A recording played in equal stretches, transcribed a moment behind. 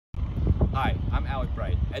Hi, I'm Alec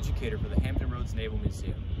Bright, educator for the Hampton Roads Naval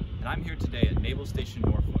Museum, and I'm here today at Naval Station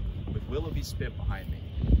Norfolk with Willoughby Spit behind me.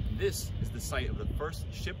 And this is the site of the first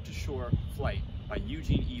ship-to-shore flight by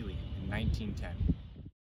Eugene Ely in 1910.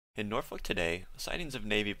 In Norfolk today, sightings of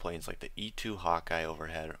Navy planes like the E-2 Hawkeye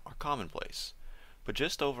overhead are commonplace. But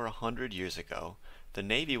just over 100 years ago, the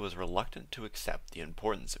Navy was reluctant to accept the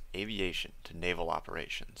importance of aviation to naval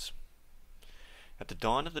operations. At the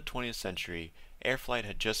dawn of the 20th century, air flight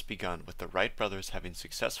had just begun, with the Wright brothers having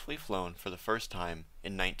successfully flown for the first time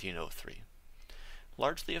in 1903.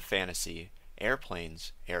 Largely a fantasy,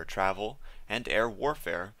 airplanes, air travel, and air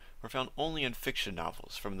warfare were found only in fiction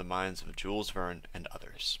novels from the minds of Jules Verne and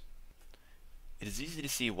others. It is easy to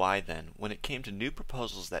see why then, when it came to new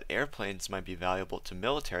proposals that airplanes might be valuable to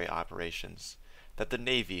military operations, that the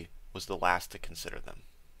Navy was the last to consider them.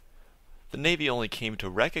 The Navy only came to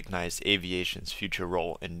recognize aviation's future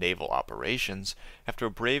role in naval operations after a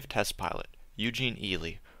brave test pilot, Eugene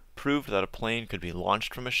Ely, proved that a plane could be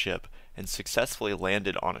launched from a ship and successfully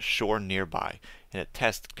landed on a shore nearby in a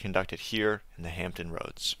test conducted here in the Hampton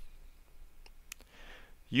Roads.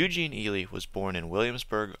 Eugene Ely was born in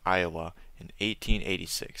Williamsburg, Iowa in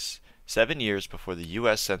 1886, 7 years before the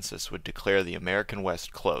U.S. Census would declare the American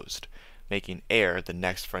West closed, making air the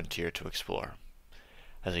next frontier to explore.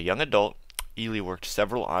 As a young adult, Ely worked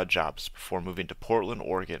several odd jobs before moving to Portland,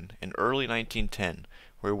 Oregon in early 1910,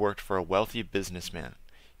 where he worked for a wealthy businessman,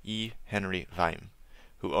 E. Henry Vime,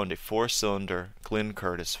 who owned a 4-cylinder Glenn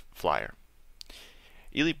Curtiss flyer.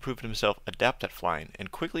 Ely proved himself adept at flying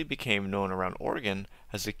and quickly became known around Oregon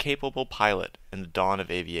as a capable pilot in the dawn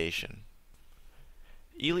of aviation.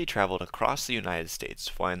 Ely traveled across the United States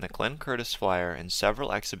flying the Glenn Curtiss flyer in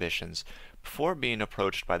several exhibitions before being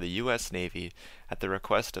approached by the U.S. Navy at the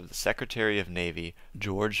request of the Secretary of Navy,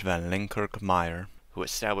 George Van Linkerk Meyer, who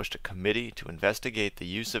established a committee to investigate the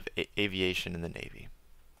use of aviation in the Navy.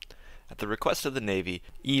 At the request of the Navy,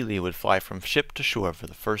 Ely would fly from ship to shore for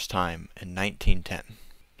the first time in 1910.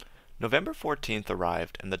 November 14th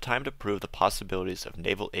arrived, and the time to prove the possibilities of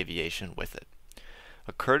naval aviation with it.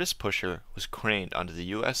 A Curtiss pusher was craned onto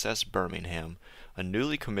the USS Birmingham, a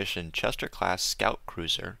newly commissioned Chester-class scout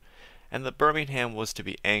cruiser, and the Birmingham was to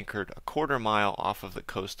be anchored a quarter-mile off of the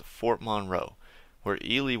coast of Fort Monroe, where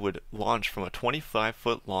Ely would launch from a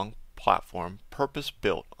 25-foot-long platform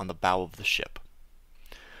purpose-built on the bow of the ship.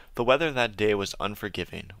 The weather that day was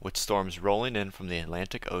unforgiving, with storms rolling in from the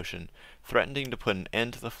Atlantic Ocean, threatening to put an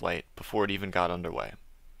end to the flight before it even got underway.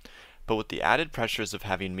 But with the added pressures of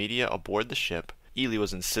having media aboard the ship, Ely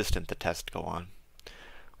was insistent the test go on.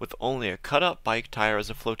 With only a cut-up bike tire as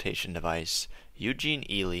a flotation device, Eugene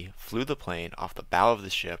Ely flew the plane off the bow of the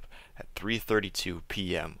ship at 3:32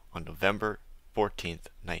 p.m. on November 14,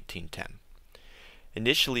 1910.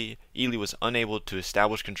 Initially, Ely was unable to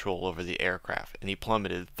establish control over the aircraft, and he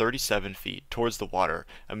plummeted 37 feet towards the water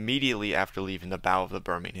immediately after leaving the bow of the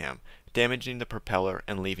Birmingham, damaging the propeller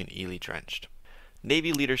and leaving Ely drenched.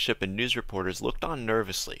 Navy leadership and news reporters looked on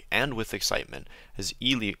nervously and with excitement as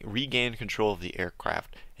Ely regained control of the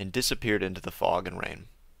aircraft and disappeared into the fog and rain.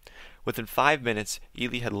 Within 5 minutes,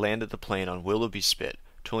 Ely had landed the plane on Willoughby Spit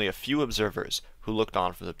to only a few observers who looked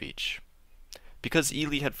on from the beach. Because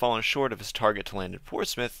Ely had fallen short of his target to land in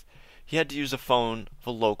Portsmouth, he had to use a phone of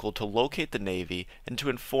a local to locate the Navy and to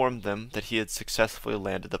inform them that he had successfully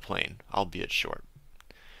landed the plane, albeit short.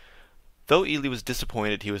 Though Ely was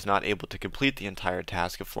disappointed he was not able to complete the entire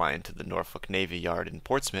task of flying to the Norfolk Navy Yard in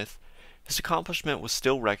Portsmouth, his accomplishment was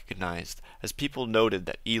still recognized as people noted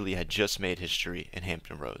that Ely had just made history in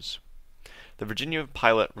Hampton Roads. The Virginia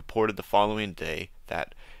pilot reported the following day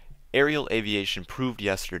that aerial aviation proved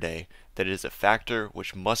yesterday that it is a factor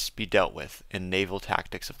which must be dealt with in naval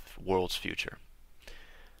tactics of the world's future.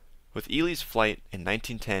 With Ely's flight in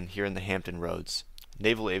 1910 here in the Hampton Roads,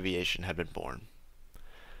 naval aviation had been born.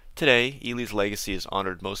 Today, Ely's legacy is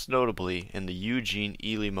honored most notably in the Eugene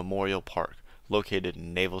Ely Memorial Park, located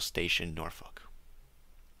in Naval Station, Norfolk.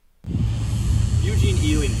 Eugene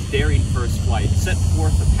Ely's daring first flight set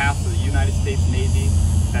forth the path of the United States Navy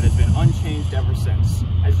that has been unchanged ever since.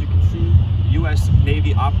 As you can see, the U.S.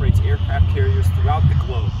 Navy operates aircraft carriers throughout the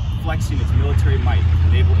globe, flexing its military might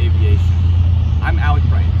in naval aviation.